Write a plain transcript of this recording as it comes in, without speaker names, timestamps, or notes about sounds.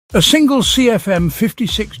A single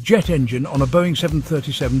CFM56 jet engine on a Boeing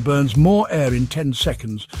 737 burns more air in 10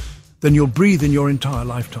 seconds than you'll breathe in your entire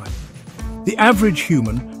lifetime. The average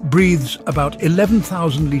human breathes about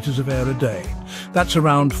 11,000 litres of air a day. That's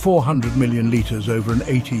around 400 million litres over an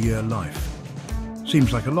 80-year life.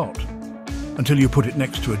 Seems like a lot, until you put it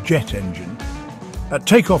next to a jet engine. At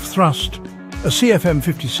takeoff thrust, a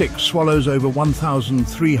CFM56 swallows over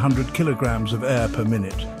 1,300 kilograms of air per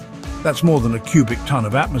minute. That's more than a cubic ton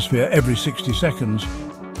of atmosphere every 60 seconds.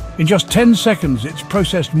 In just 10 seconds, it's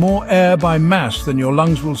processed more air by mass than your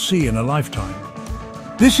lungs will see in a lifetime.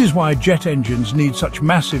 This is why jet engines need such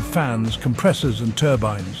massive fans, compressors and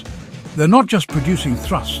turbines. They're not just producing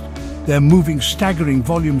thrust, they're moving staggering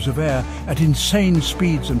volumes of air at insane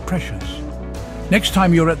speeds and pressures. Next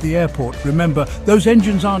time you're at the airport, remember, those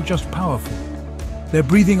engines aren't just powerful. They're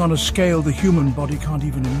breathing on a scale the human body can't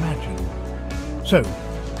even imagine. So,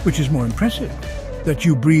 which is more impressive? That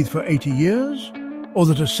you breathe for 80 years? Or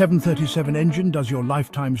that a 737 engine does your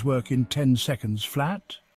lifetime's work in 10 seconds flat?